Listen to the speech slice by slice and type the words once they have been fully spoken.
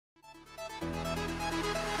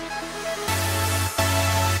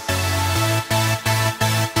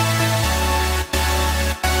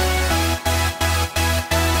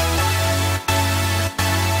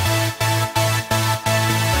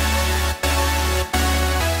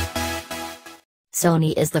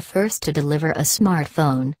Sony is the first to deliver a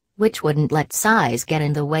smartphone which wouldn't let size get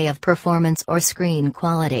in the way of performance or screen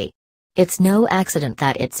quality. It's no accident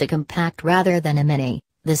that it's a compact rather than a mini.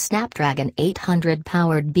 The Snapdragon 800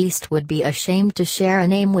 powered beast would be ashamed to share a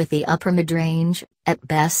name with the upper mid-range, at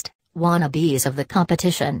best, wannabes of the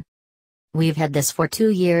competition. We've had this for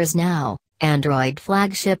 2 years now, Android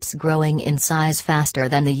flagships growing in size faster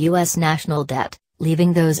than the US national debt,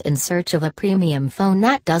 leaving those in search of a premium phone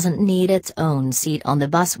that doesn't need its own seat on the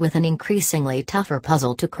bus with an increasingly tougher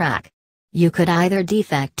puzzle to crack. You could either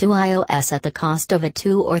defect to iOS at the cost of a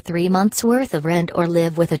 2 or 3 months worth of rent or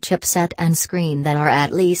live with a chipset and screen that are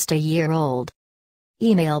at least a year old.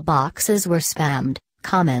 Email boxes were spammed,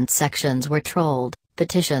 comment sections were trolled,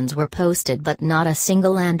 petitions were posted, but not a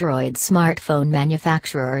single Android smartphone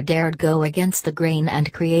manufacturer dared go against the grain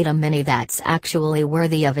and create a mini that's actually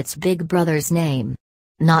worthy of its big brother's name.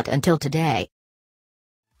 Not until today.